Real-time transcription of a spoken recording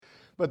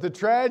But the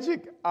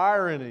tragic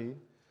irony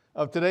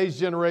of today's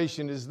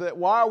generation is that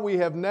while we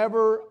have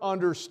never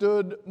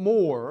understood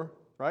more,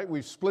 right,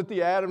 we've split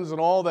the atoms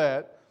and all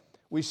that,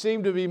 we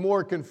seem to be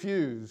more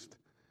confused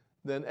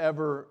than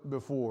ever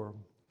before.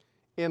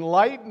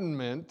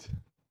 Enlightenment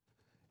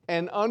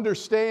and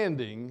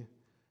understanding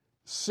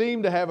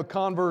seem to have a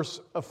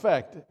converse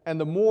effect, and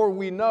the more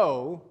we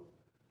know,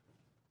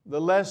 the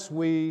less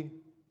we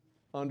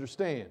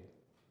understand.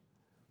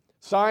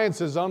 Science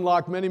has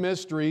unlocked many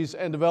mysteries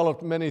and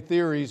developed many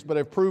theories, but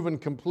have proven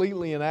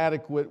completely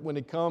inadequate when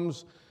it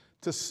comes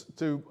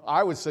to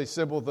I would say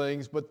simple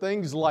things, but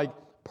things like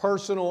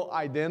personal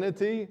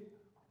identity,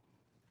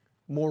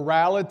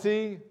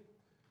 morality,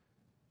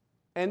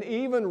 and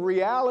even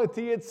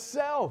reality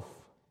itself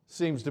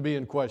seems to be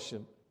in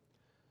question.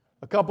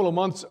 A couple of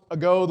months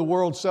ago, the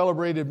world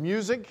celebrated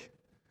music.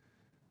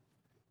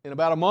 In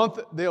about a month,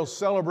 they'll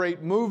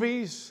celebrate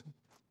movies.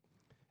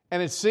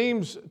 And it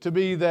seems to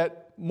be that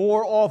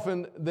more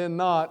often than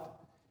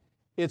not,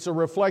 it's a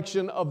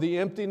reflection of the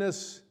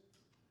emptiness,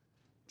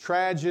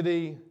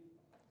 tragedy,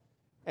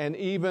 and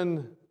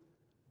even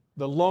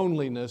the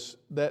loneliness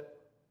that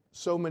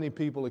so many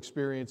people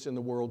experience in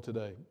the world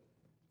today.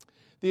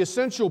 The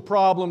essential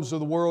problems of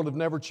the world have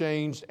never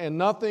changed, and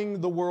nothing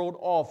the world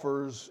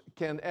offers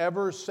can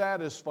ever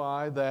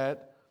satisfy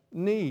that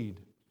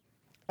need.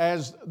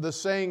 As the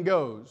saying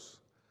goes,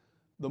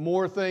 the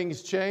more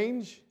things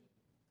change,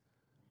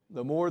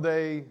 the more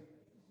they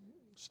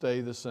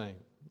stay the same,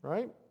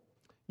 right?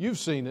 You've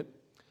seen it.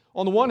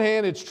 On the one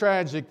hand, it's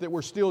tragic that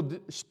we're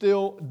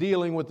still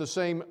dealing with the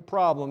same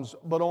problems,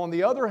 but on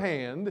the other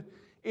hand,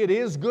 it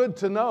is good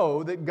to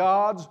know that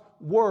God's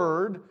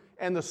Word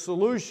and the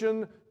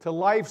solution to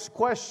life's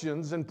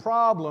questions and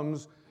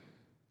problems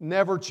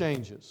never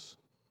changes.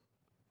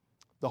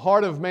 The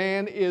heart of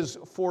man is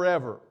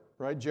forever,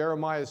 right?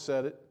 Jeremiah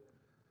said it,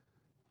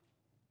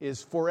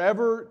 is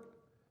forever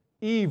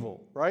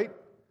evil, right?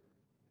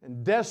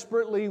 And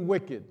desperately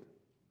wicked.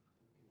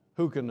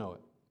 Who can know it?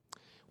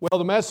 Well,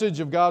 the message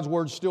of God's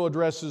Word still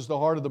addresses the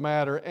heart of the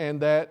matter, and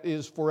that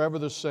is forever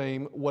the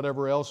same,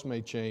 whatever else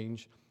may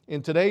change.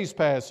 In today's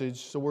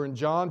passage, so we're in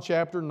John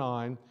chapter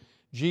 9,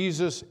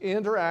 Jesus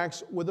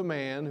interacts with a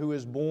man who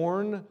is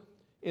born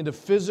into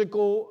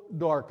physical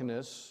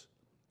darkness,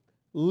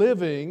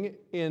 living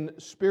in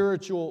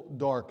spiritual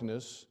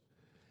darkness,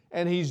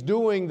 and he's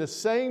doing the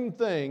same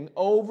thing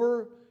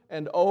over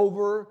and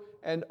over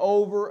and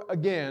over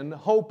again,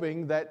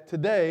 hoping that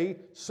today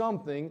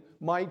something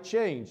might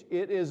change.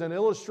 It is an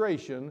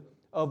illustration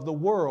of the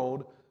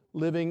world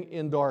living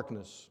in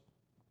darkness.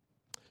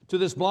 To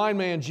this blind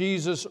man,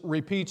 Jesus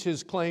repeats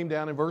his claim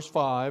down in verse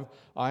 5,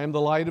 I am the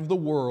light of the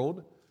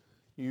world.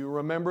 You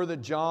remember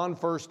that John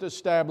first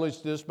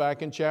established this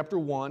back in chapter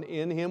 1.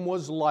 In him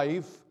was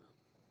life,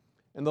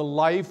 and the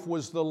life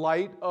was the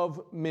light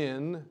of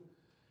men,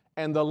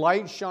 and the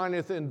light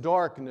shineth in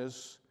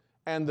darkness,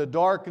 and the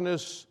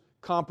darkness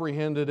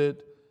comprehended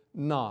it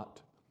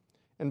not.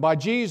 And by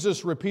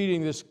Jesus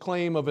repeating this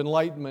claim of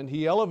enlightenment,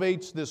 he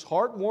elevates this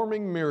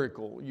heartwarming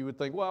miracle. You would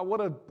think, wow, what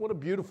a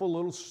beautiful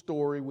little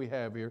story we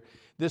have here.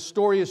 This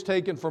story is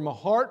taken from a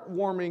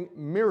heartwarming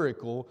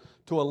miracle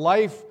to a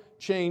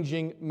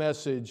life-changing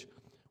message.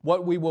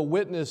 What we will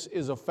witness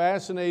is a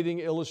fascinating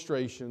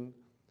illustration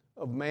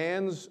of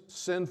man's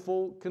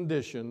sinful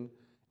condition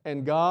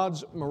and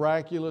God's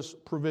miraculous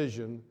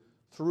provision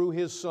through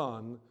His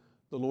Son,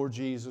 the Lord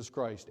Jesus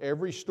Christ.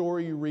 Every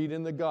story you read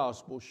in the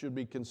gospel should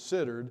be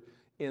considered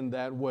in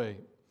that way.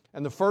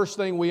 And the first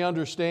thing we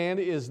understand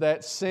is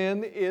that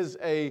sin is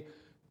a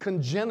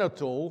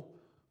congenital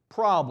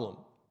problem.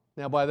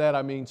 Now, by that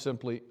I mean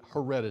simply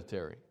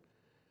hereditary.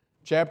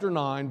 Chapter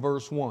 9,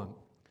 verse 1.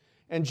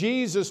 And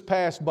Jesus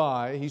passed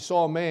by, he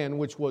saw a man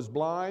which was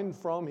blind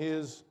from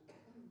his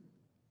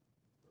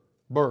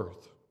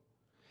birth.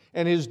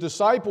 And his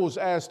disciples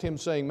asked him,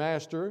 saying,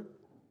 Master,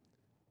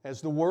 as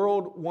the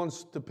world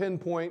wants to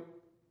pinpoint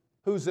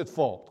who's at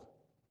fault,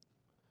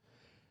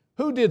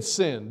 who did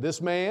sin,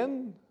 this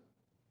man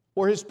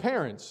or his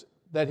parents,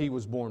 that he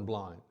was born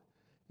blind?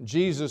 And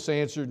Jesus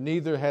answered,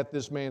 neither hath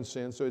this man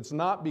sinned. So it's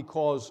not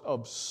because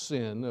of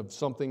sin, of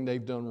something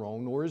they've done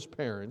wrong, nor his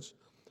parents,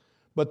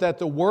 but that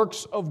the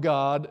works of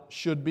God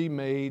should be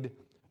made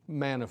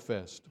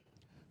manifest.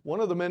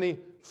 One of the many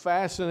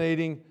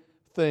fascinating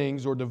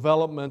things or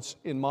developments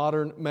in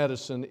modern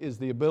medicine is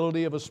the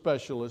ability of a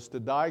specialist to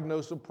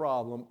diagnose a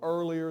problem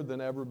earlier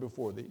than ever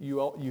before.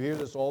 You hear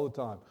this all the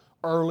time.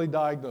 Early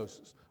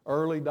diagnosis.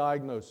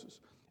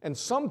 And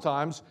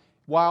sometimes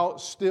while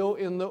still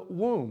in the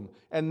womb.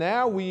 And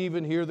now we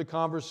even hear the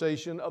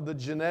conversation of the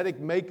genetic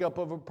makeup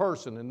of a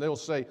person. And they'll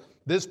say,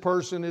 this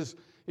person is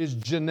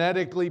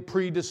genetically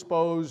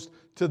predisposed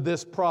to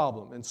this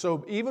problem. And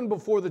so even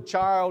before the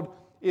child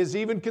is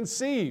even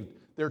conceived,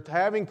 they're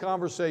having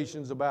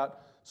conversations about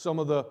some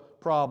of the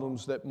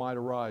problems that might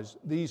arise.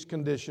 These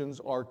conditions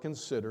are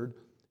considered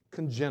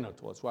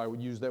congenital. That's why I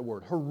would use that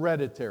word,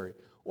 hereditary,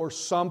 or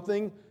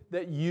something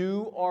that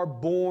you are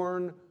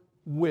born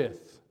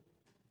with.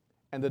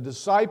 And the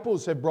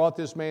disciples have brought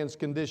this man's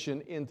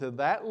condition into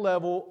that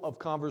level of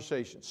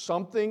conversation,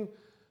 something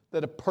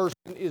that a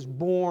person is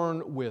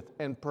born with.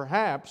 And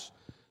perhaps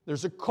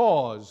there's a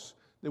cause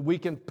that we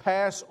can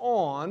pass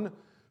on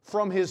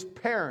from his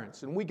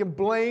parents, and we can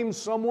blame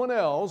someone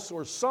else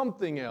or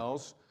something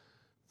else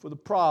for the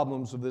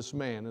problems of this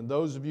man. And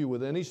those of you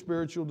with any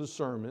spiritual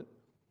discernment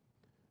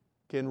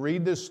can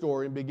read this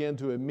story and begin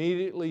to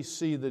immediately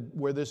see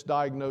where this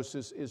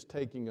diagnosis is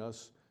taking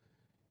us.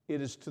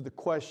 It is to the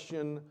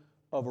question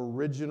of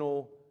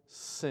original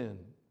sin.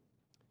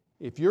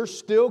 If you're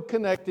still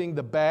connecting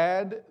the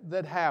bad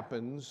that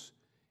happens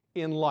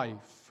in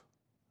life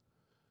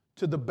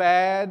to the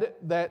bad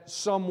that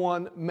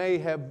someone may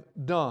have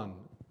done,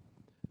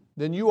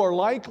 then you are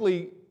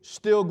likely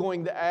still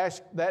going to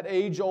ask that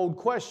age-old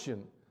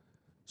question.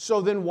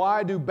 So then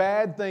why do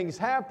bad things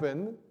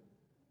happen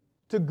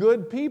to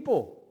good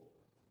people?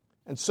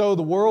 And so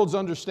the world's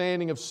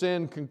understanding of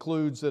sin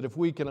concludes that if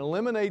we can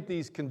eliminate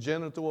these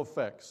congenital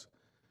effects,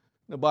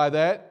 now by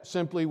that,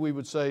 simply we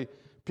would say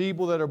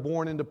people that are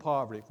born into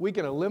poverty. If we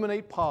can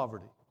eliminate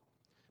poverty,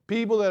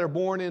 people that are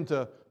born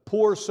into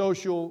poor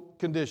social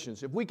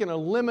conditions, if we can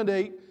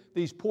eliminate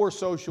these poor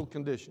social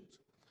conditions,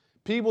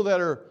 people that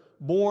are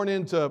born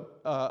into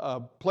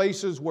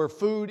places where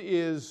food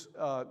is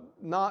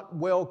not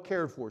well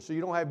cared for, so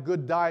you don't have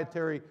good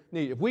dietary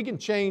need. If we can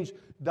change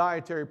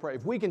dietary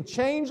if we can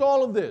change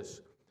all of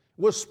this,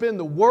 we'll spend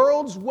the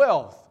world's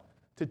wealth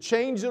to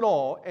change it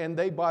all, and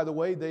by the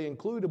way, they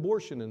include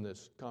abortion in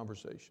this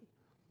conversation.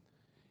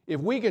 If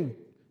we can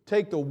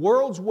take the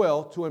world's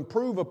wealth to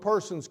improve a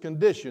person's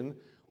condition,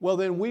 well,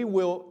 then we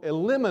will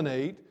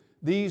eliminate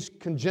these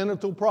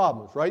congenital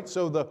problems, right?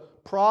 So the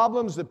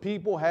problems that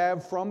people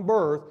have from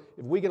birth,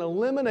 if we can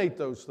eliminate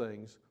those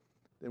things,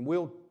 then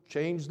we'll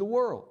change the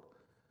world.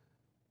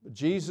 But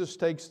Jesus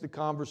takes the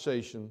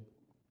conversation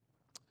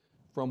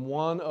from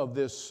one of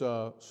this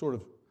sort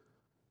of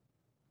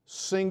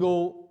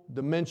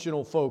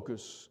single-dimensional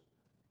focus,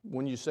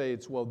 when you say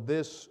it's, well,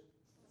 this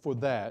for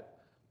that,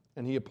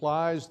 and he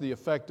applies the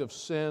effect of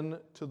sin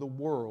to the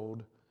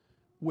world,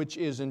 which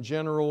is in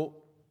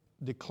general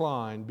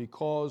decline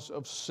because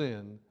of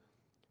sin,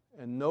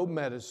 and no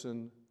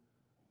medicine,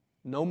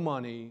 no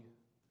money,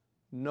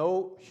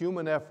 no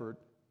human effort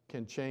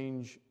can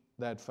change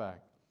that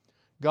fact.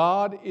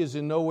 God is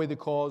in no way the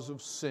cause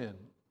of sin.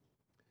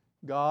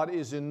 God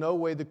is in no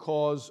way the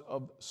cause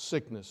of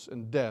sickness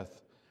and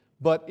death.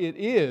 But it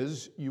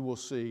is, you will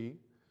see,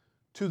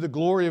 to the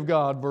glory of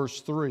God,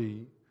 verse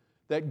 3,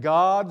 that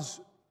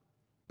God's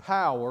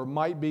power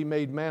might be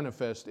made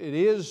manifest. It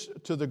is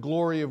to the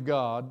glory of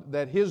God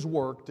that His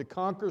work to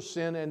conquer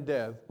sin and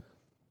death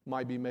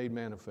might be made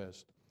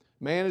manifest.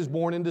 Man is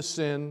born into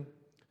sin,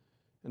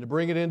 and to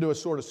bring it into a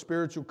sort of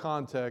spiritual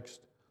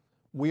context,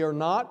 we are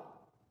not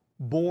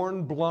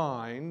born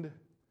blind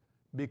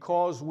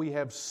because we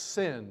have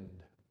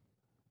sinned,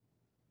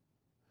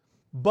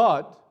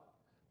 but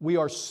we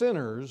are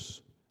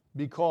sinners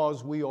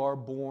because we are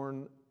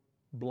born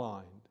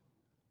blind.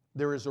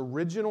 There is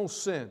original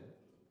sin,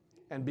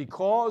 and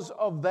because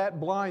of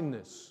that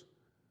blindness,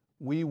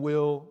 we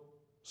will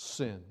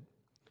sin.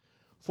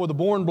 For the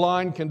born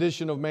blind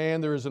condition of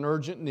man, there is an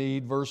urgent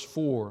need. Verse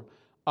 4,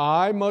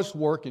 I must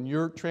work, and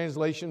your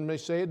translation may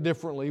say it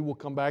differently. We'll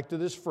come back to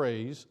this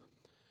phrase.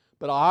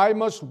 But I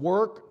must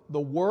work the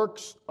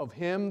works of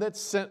Him that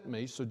sent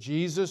me. So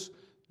Jesus,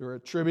 they're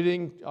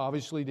attributing,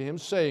 obviously, to Him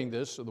saying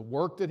this, so the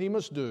work that He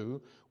must do,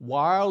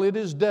 while it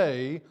is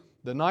day,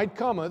 the night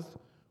cometh,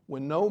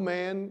 when no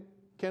man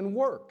can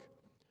work.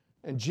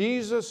 And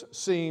Jesus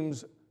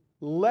seems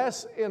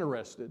less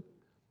interested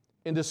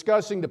in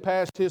discussing the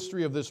past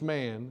history of this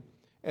man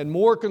and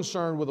more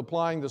concerned with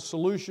applying the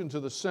solution to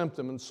the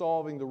symptom and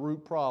solving the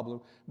root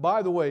problem.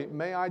 By the way,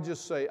 may I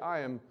just say,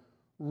 I am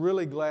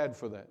really glad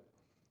for that.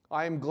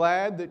 I am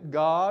glad that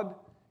God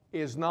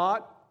is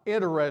not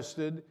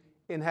interested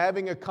in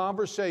having a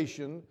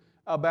conversation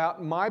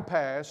about my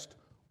past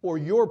or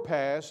your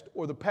past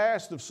or the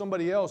past of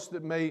somebody else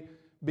that may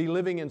be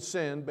living in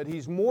sin, but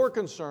He's more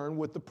concerned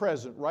with the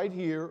present, right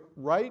here,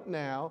 right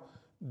now.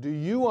 Do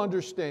you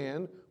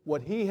understand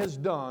what He has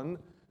done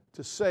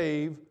to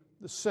save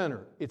the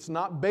sinner? It's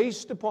not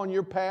based upon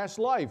your past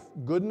life,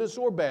 goodness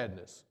or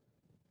badness.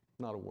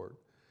 Not a word.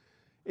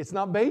 It's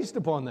not based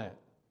upon that,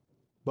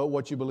 but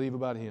what you believe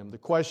about Him. The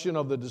question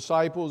of the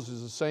disciples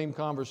is the same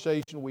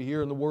conversation we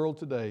hear in the world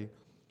today.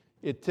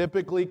 It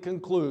typically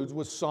concludes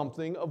with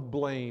something of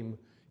blame.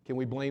 Can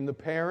we blame the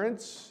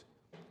parents?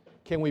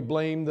 Can we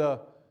blame the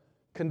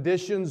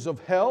conditions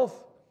of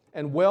health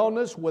and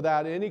wellness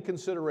without any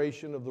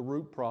consideration of the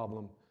root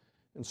problem?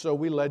 And so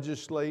we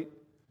legislate,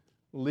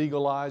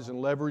 legalize,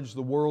 and leverage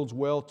the world's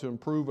wealth to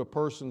improve a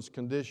person's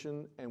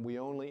condition, and we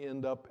only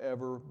end up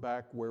ever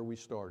back where we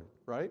started,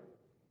 right?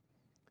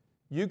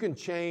 You can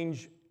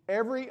change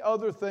every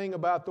other thing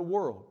about the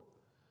world,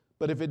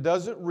 but if it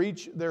doesn't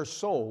reach their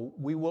soul,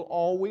 we will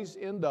always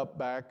end up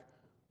back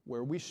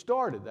where we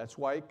started. That's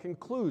why it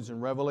concludes in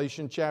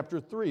Revelation chapter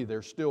 3.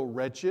 They're still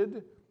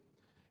wretched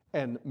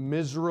and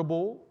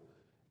miserable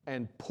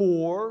and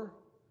poor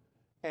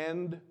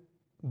and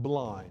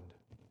blind.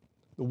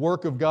 The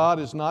work of God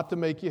is not to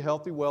make you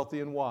healthy,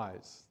 wealthy, and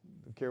wise.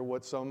 I don't care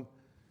what some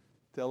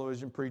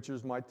television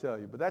preachers might tell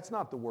you. But that's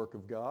not the work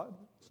of God.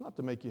 It's not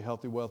to make you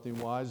healthy, wealthy, and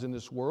wise in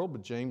this world.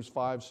 But James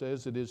 5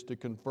 says it is to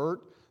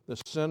convert the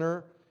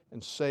sinner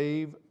and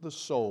save the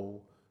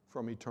soul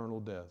from eternal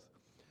death.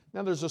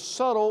 Now there's a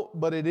subtle,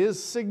 but it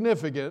is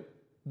significant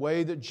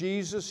way that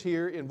Jesus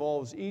here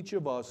involves each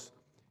of us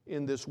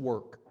in this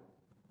work.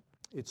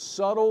 It's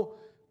subtle,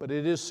 but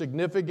it is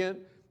significant.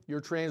 Your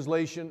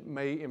translation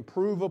may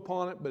improve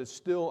upon it, but it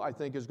still, I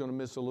think, is going to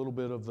miss a little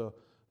bit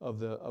of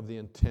the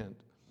intent.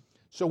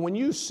 So when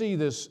you see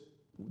this,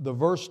 the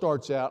verse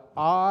starts out,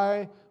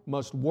 I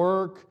must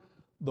work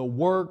the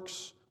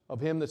works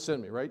of him that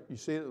sent me, right? You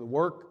see it,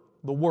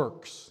 the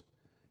works.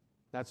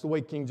 That's the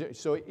way King James,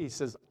 so he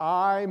says,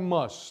 I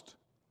must.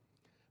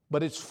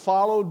 But it's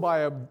followed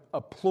by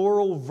a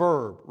plural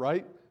verb,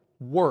 right?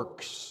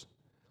 Works.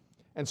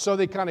 And so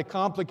they kind of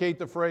complicate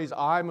the phrase,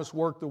 I must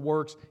work the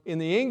works. In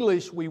the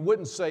English, we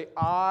wouldn't say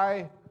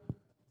I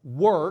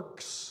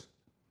works,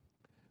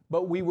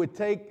 but we would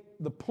take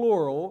the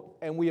plural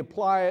and we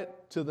apply it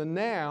to the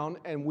noun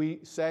and we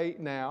say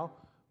now,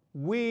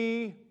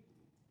 we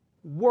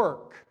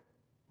work,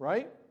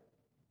 right?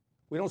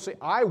 We don't say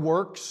I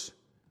works,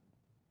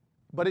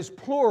 but it's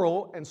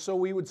plural, and so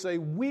we would say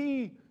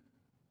we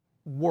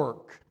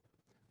work.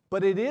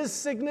 But it is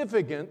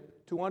significant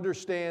to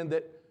understand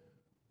that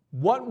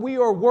what we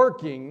are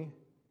working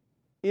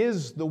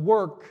is the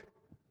work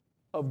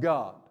of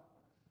God,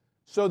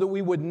 so that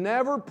we would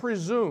never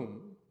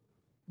presume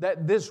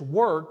that this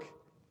work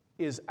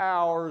is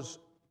ours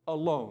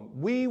alone.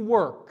 We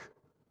work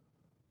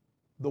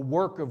the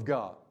work of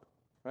God,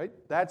 right?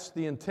 That's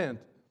the intent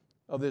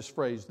of this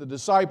phrase. The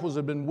disciples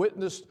have been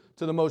witness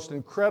to the most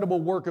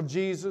incredible work of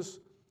Jesus,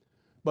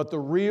 but the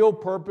real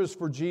purpose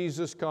for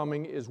Jesus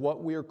coming is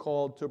what we are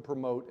called to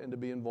promote and to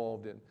be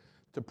involved in,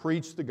 to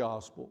preach the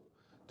gospel,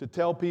 to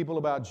tell people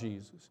about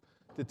Jesus,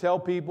 to tell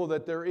people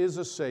that there is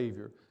a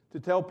Savior, to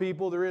tell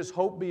people there is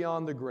hope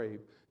beyond the grave,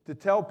 to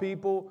tell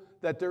people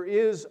that there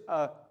is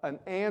an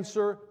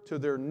answer to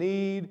their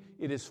need.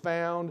 It is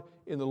found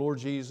in the Lord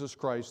Jesus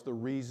Christ, the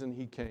reason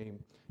He came.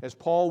 As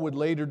Paul would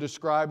later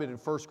describe it in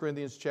 1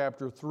 Corinthians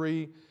chapter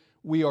 3,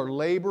 we are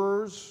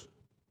laborers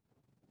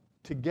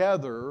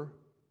together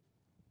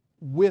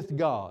with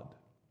God.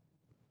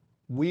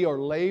 We are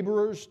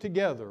laborers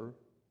together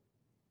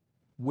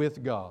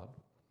with God.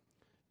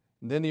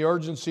 And then the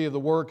urgency of the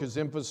work is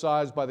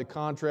emphasized by the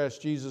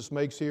contrast Jesus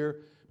makes here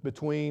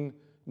between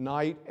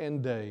night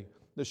and day,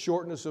 the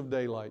shortness of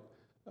daylight.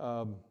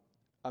 I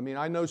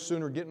no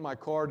sooner get in my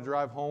car to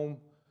drive home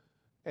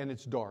and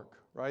it's dark,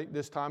 right?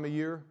 This time of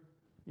year,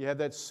 you have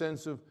that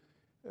sense of,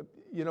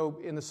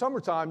 in the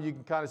summertime you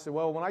can kind of say,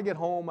 well, when I get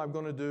home I'm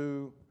going to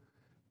do,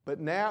 but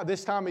now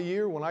this time of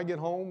year when I get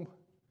home,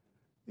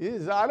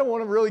 I don't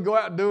want to really go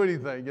out and do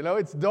anything,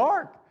 it's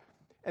dark.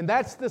 And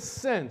that's the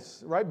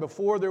sense, right?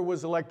 Before there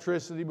was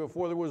electricity,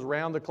 before there was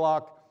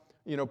round-the-clock,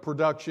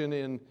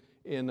 production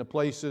in the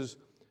places,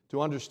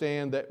 to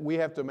understand that we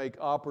have to make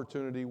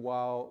opportunity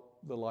while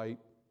the light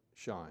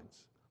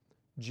shines.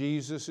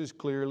 Jesus is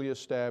clearly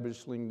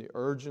establishing the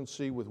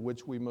urgency with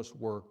which we must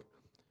work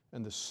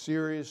and the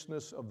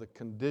seriousness of the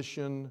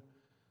condition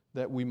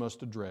that we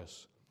must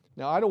address.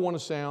 Now, I don't want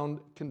to sound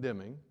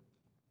condemning,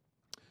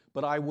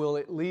 but I will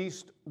at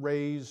least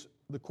raise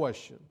the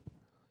question.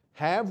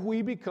 Have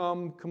we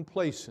become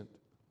complacent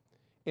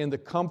in the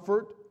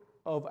comfort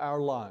of our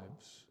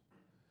lives,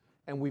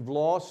 and we've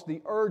lost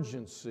the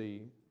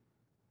urgency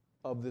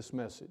of this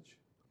message?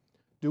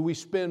 Do we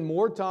spend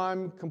more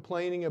time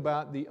complaining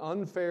about the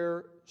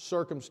unfair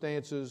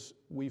circumstances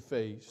we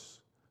face,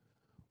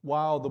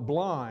 while the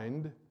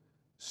blind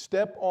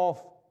step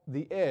off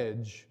the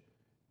edge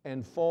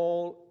and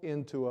fall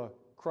into a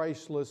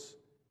Christless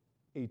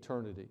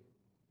eternity?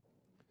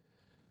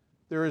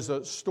 There is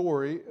a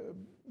story,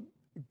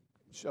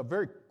 a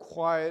very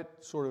quiet,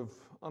 sort of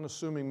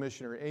unassuming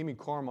missionary, Amy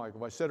Carmichael.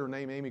 If I said her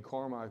name, Amy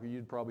Carmichael,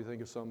 you'd probably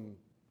think of some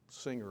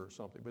singer or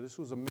something. But this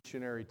was a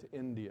missionary to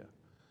India,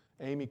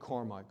 Amy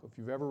Carmichael. If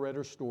you've ever read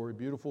her story,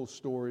 beautiful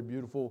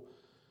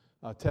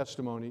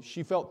testimony.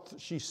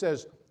 She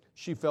says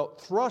she felt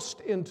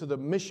thrust into the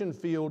mission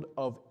field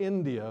of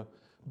India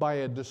by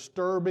a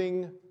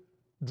disturbing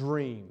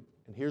dream.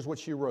 And here's what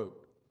she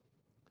wrote.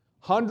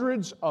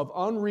 Hundreds of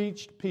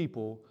unreached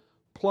people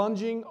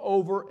plunging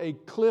over a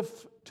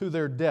cliff to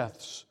their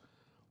deaths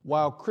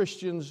while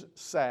Christians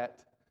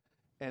sat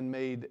and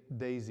made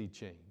daisy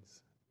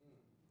chains.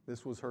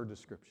 This was her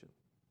description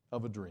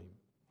of a dream.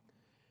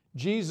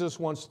 Jesus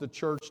wants the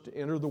church to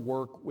enter the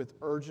work with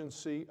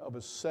urgency of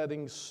a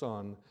setting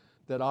sun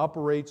that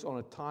operates on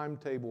a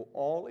timetable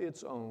all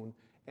its own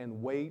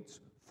and waits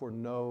for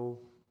no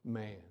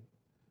man.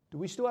 Do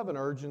we still have an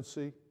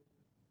urgency?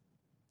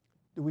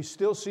 Do we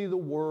still see the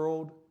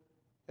world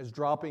as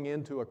dropping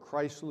into a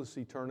Christless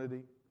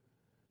eternity?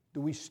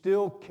 Do we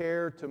still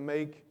care to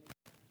make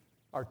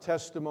our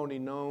testimony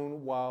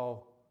known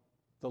while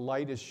the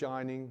light is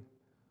shining,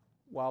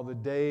 while the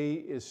day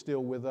is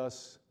still with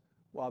us,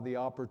 while the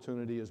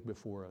opportunity is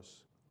before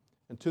us.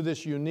 And to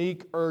this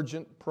unique,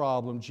 urgent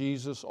problem,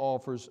 Jesus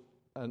offers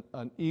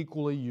an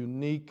equally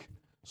unique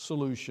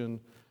solution.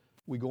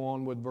 We go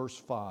on with verse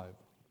 5.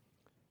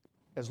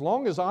 As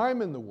long as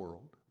I'm in the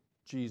world,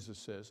 Jesus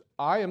says,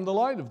 I am the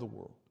light of the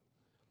world.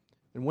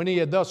 And when he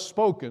had thus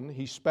spoken,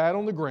 he spat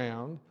on the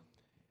ground,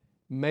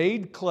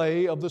 made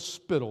clay of the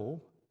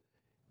spittle,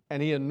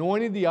 and he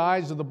anointed the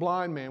eyes of the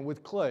blind man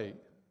with clay.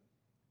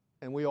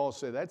 And we all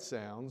say, that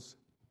sounds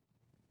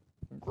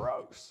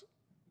gross.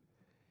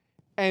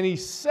 And he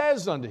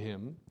says unto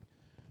him,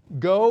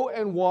 go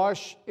and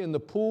wash in the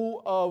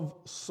pool of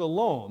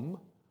Siloam,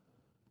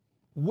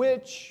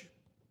 which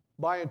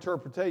by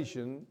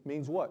interpretation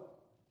means what?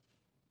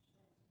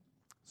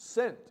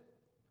 Sent.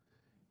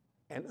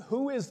 And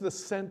who is the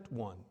sent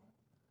one?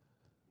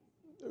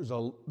 There's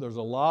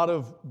a lot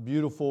of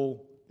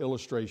beautiful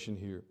illustration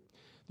here.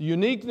 The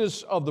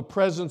uniqueness of the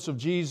presence of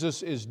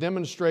Jesus is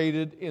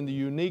demonstrated in the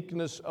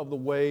uniqueness of the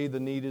way the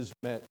need is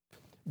met.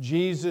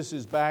 Jesus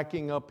is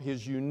backing up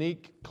his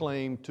unique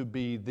claim to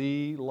be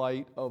the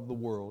light of the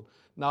world.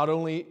 Not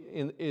only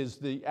is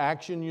the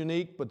action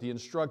unique, but the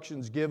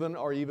instructions given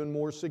are even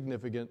more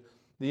significant.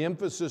 The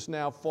emphasis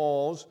now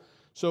falls.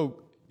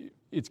 So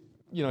it's,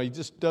 he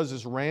just does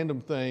this random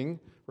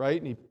thing, right?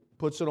 And he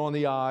puts it on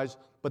the eyes.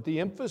 But the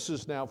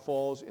emphasis now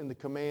falls in the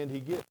command he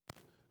gives.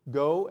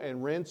 Go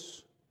and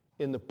rinse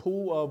in the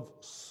pool of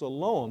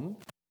Siloam,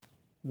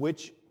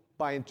 which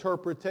by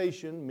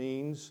interpretation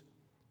means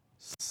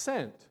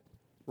sent,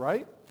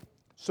 right?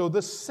 So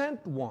the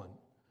sent one.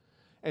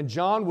 And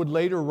John would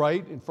later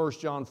write in 1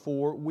 John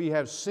 4, we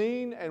have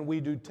seen and we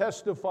do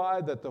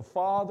testify that the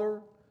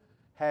Father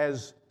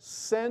has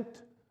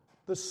sent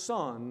the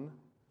Son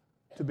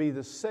to be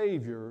the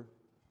Savior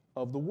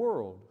of the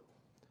world.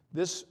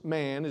 This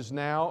man is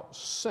now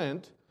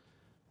sent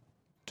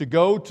to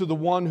go to the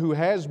one who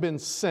has been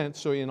sent.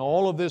 So in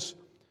all of this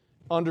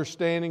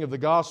understanding of the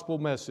gospel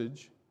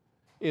message,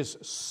 is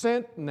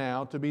sent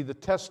now to be the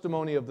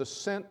testimony of the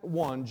sent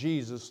one,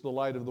 Jesus, the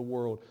light of the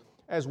world.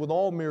 As with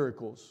all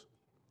miracles,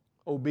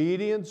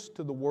 obedience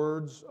to the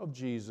words of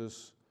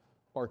Jesus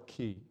are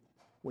key.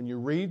 When you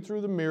read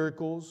through the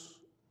miracles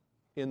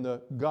in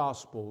the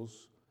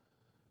Gospels,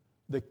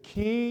 the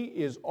key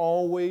is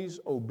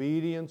always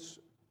obedience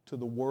to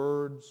the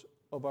words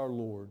of our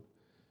Lord,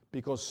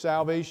 because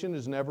salvation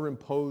is never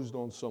imposed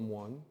on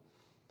someone.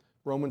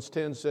 Romans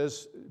 10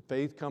 says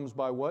faith comes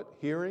by what?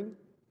 Hearing.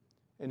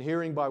 And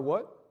hearing by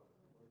what?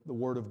 The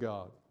Word of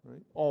God,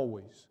 right?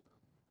 Always.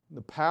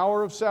 The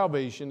power of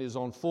salvation is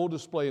on full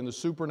display in the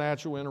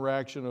supernatural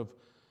interaction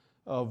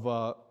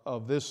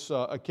of this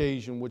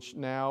occasion, which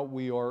now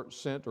we are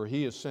sent, or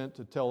he is sent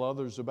to tell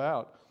others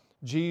about.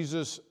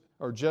 Jesus,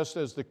 or just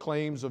as the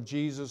claims of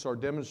Jesus are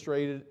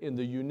demonstrated in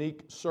the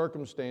unique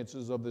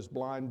circumstances of this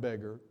blind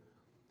beggar,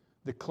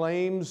 the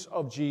claims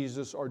of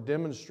Jesus are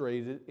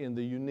demonstrated in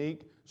the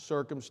unique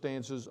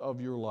circumstances of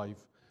your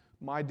life.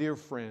 My dear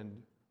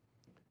friend,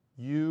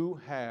 you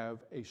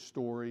have a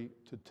story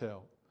to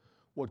tell.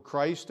 What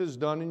Christ has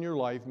done in your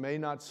life may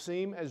not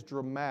seem as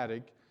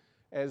dramatic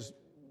as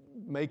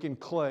making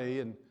clay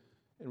and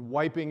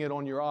wiping it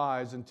on your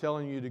eyes and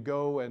telling you to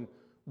go and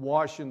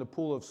wash in the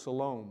pool of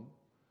Siloam.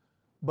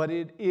 But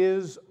it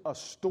is a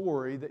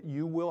story that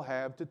you will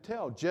have to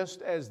tell,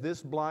 just as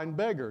this blind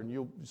beggar, and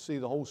you'll see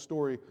the whole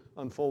story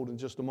unfold in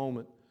just a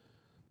moment.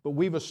 But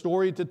we've a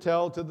story to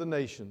tell to the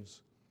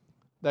nations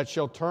that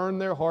shall turn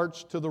their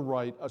hearts to the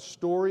right, a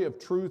story of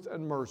truth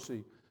and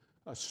mercy,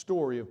 a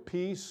story of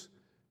peace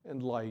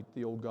and light,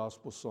 the old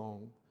gospel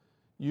song.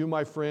 You,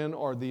 my friend,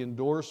 are the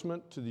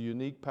endorsement to the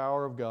unique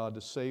power of God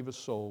to save a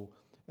soul,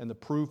 and the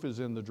proof is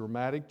in the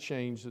dramatic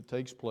change that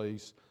takes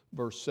place.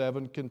 Verse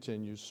 7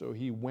 continues, so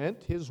he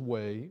went his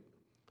way,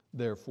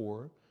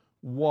 therefore,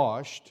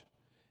 washed,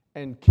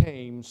 and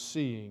came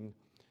seeing.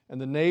 And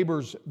the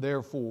neighbors,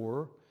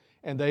 therefore,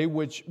 and they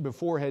which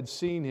before had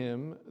seen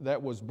him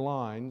that was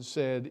blind,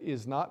 said,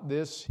 is not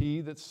this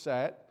he that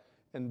sat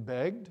and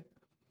begged?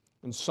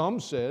 And some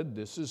said,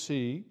 this is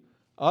he.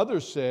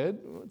 Others said,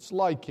 it's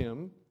like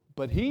him.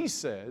 But he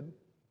said,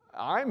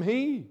 I'm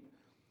he.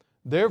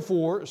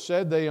 Therefore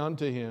said they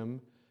unto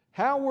him,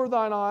 how were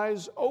thine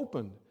eyes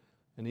opened?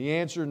 And he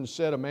answered and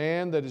said, a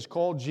man that is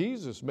called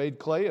Jesus made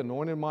clay,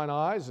 anointed mine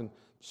eyes, and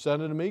said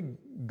unto me,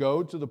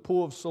 go to the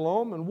pool of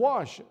Siloam and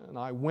wash. And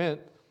I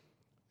went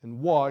and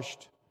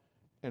washed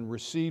and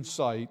received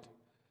sight.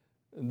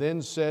 And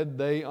then said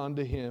they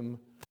unto him,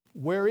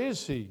 where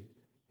is he?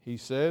 He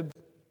said,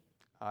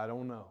 I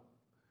don't know.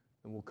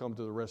 And we'll come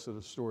to the rest of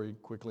the story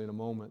quickly in a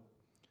moment.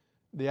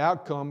 The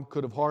outcome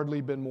could have hardly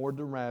been more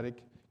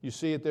dramatic. You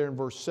see it there in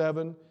verse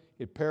 7.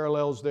 It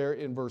parallels there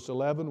in verse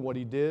 11 what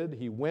he did.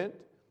 He went,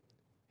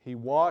 he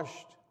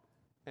washed,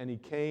 and he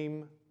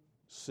came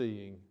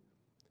seeing.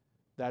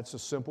 That's a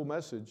simple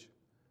message.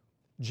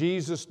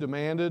 Jesus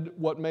demanded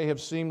what may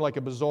have seemed like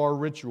a bizarre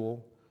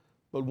ritual,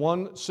 but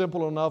one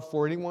simple enough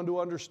for anyone to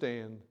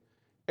understand.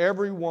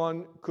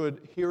 Everyone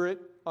could hear it,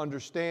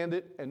 understand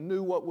it, and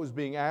knew what was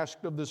being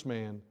asked of this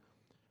man.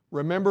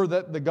 Remember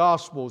that the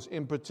Gospels,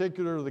 in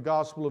particular the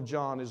Gospel of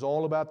John, is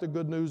all about the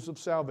good news of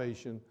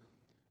salvation,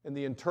 and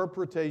the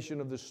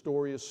interpretation of this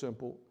story is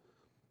simple.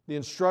 The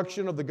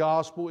instruction of the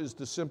Gospel is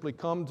to simply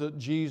come to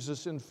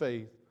Jesus in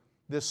faith,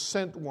 this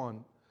sent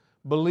one,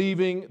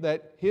 believing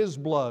that His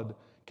blood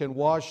can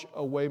wash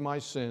away my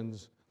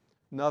sins,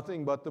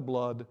 nothing but the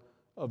blood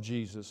of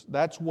Jesus.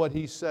 That's what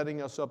He's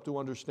setting us up to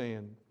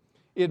understand.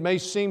 It may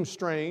seem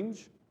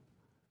strange,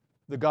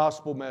 the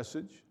gospel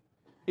message.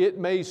 It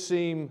may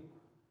seem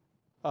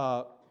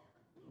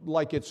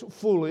like it's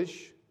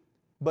foolish,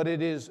 but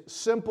it is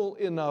simple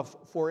enough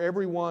for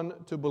everyone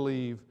to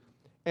believe.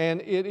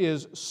 And it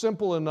is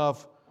simple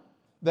enough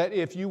that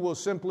if you will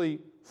simply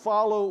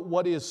follow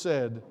what is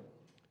said,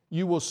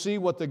 you will see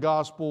what the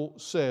gospel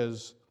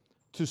says.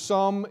 To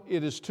some,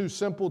 it is too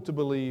simple to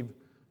believe.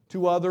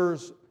 To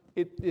others,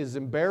 it is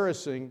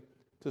embarrassing.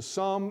 To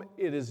some,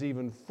 it is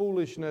even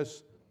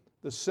foolishness.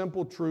 The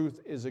simple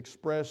truth is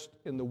expressed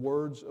in the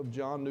words of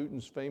John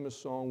Newton's famous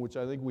song, which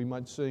I think we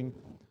might sing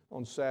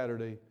on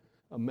Saturday.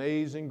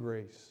 Amazing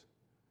grace,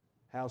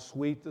 how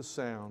sweet the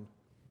sound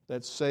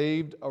that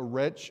saved a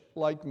wretch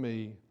like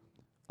me.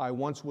 I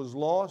once was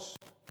lost,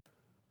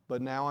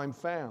 but now I'm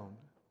found.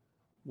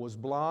 Was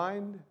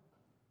blind,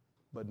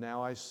 but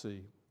now I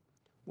see.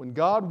 When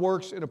God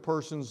works in a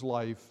person's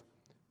life,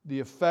 the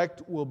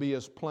effect will be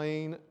as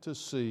plain to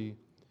see,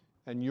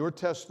 and your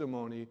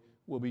testimony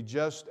will be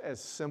just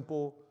as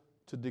simple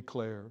to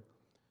declare.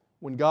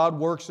 When God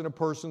works in a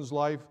person's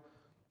life,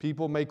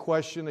 people may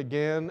question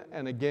again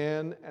and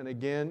again and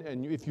again.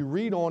 And if you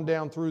read on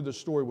down through the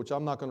story, which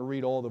I'm not going to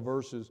read all the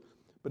verses,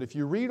 but if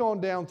you read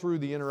on down through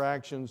the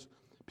interactions,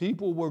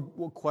 people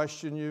will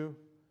question you.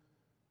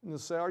 And they'll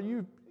say,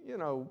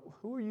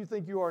 who do you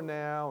think you are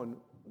now? And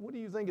what do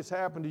you think has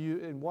happened to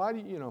you? And why do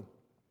you.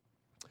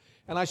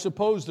 And I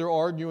suppose they're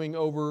arguing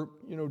over,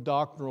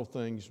 doctrinal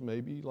things,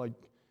 maybe, like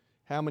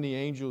how many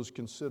angels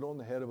can sit on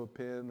the head of a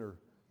pin, or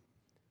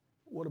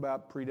what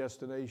about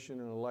predestination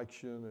and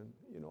election,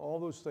 and all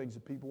those things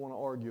that people want to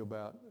argue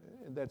about.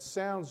 And that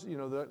sounds,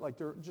 like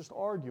they're just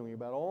arguing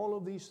about all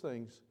of these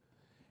things.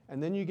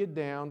 And then you get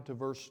down to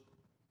verse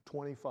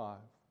 25.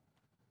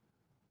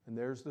 And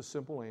there's the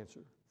simple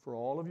answer. For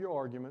all of your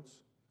arguments,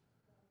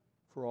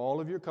 for all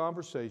of your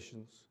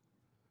conversations,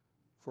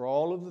 for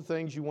all of the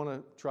things you want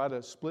to try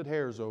to split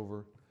hairs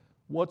over,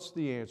 what's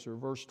the answer?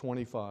 Verse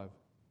 25.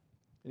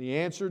 And he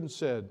answered and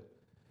said,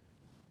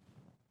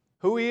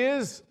 who he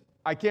is,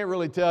 I can't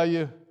really tell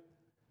you.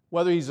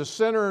 Whether he's a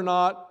sinner or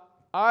not,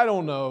 I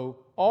don't know.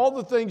 All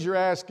the things you're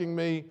asking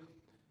me,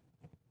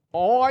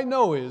 all I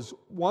know is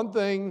one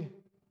thing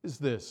is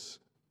this.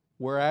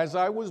 Whereas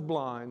I was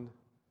blind,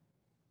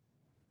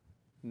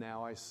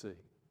 now I see.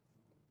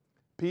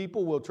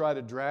 People will try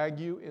to drag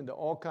you into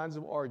all kinds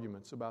of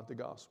arguments about the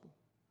gospel.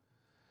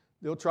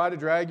 They'll try to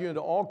drag you into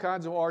all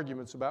kinds of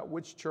arguments about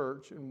which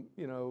church and,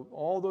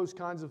 all those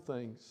kinds of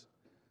things.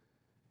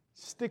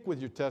 Stick with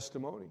your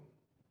testimony.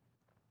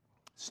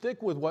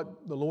 Stick with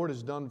what the Lord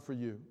has done for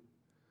you.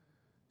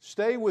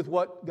 Stay with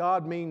what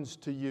God means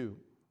to you.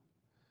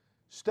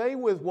 Stay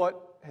with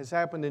what has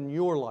happened in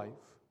your life.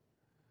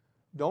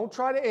 Don't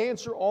try to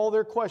answer all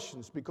their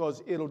questions,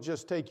 because it'll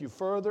just take you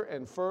further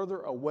and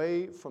further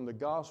away from the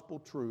gospel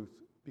truth,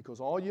 because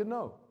all you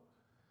know,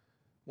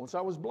 once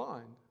I was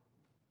blind,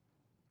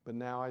 but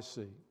now I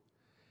see.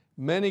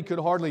 Many could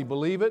hardly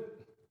believe it.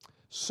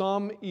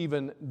 Some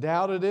even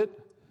doubted it,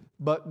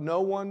 but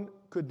no one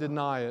could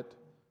deny it.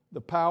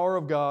 The power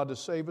of God to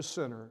save a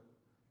sinner,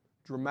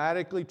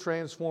 dramatically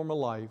transform a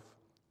life,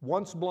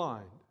 once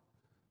blind,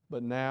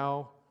 but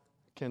now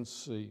can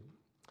see.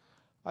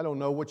 I don't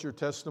know what your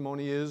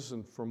testimony is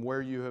and from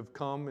where you have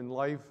come in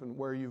life and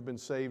where you've been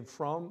saved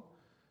from,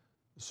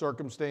 the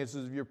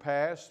circumstances of your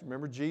past.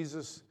 Remember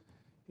Jesus,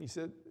 he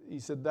said,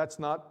 that's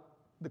not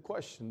the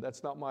question.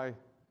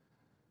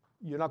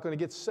 You're not going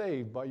to get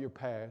saved by your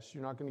past.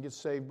 You're not going to get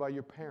saved by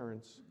your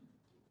parents.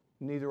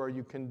 Neither are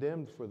you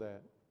condemned for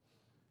that.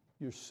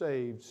 You're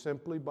saved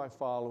simply by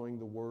following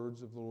the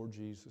words of the Lord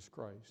Jesus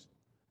Christ.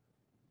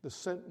 The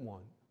sent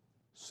one,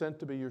 sent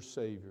to be your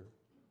Savior.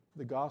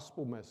 The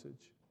gospel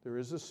message. There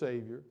is a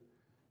Savior.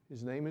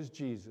 His name is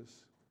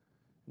Jesus.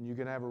 And you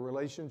can have a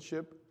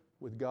relationship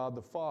with God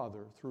the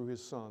Father through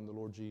His Son, the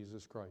Lord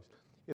Jesus Christ.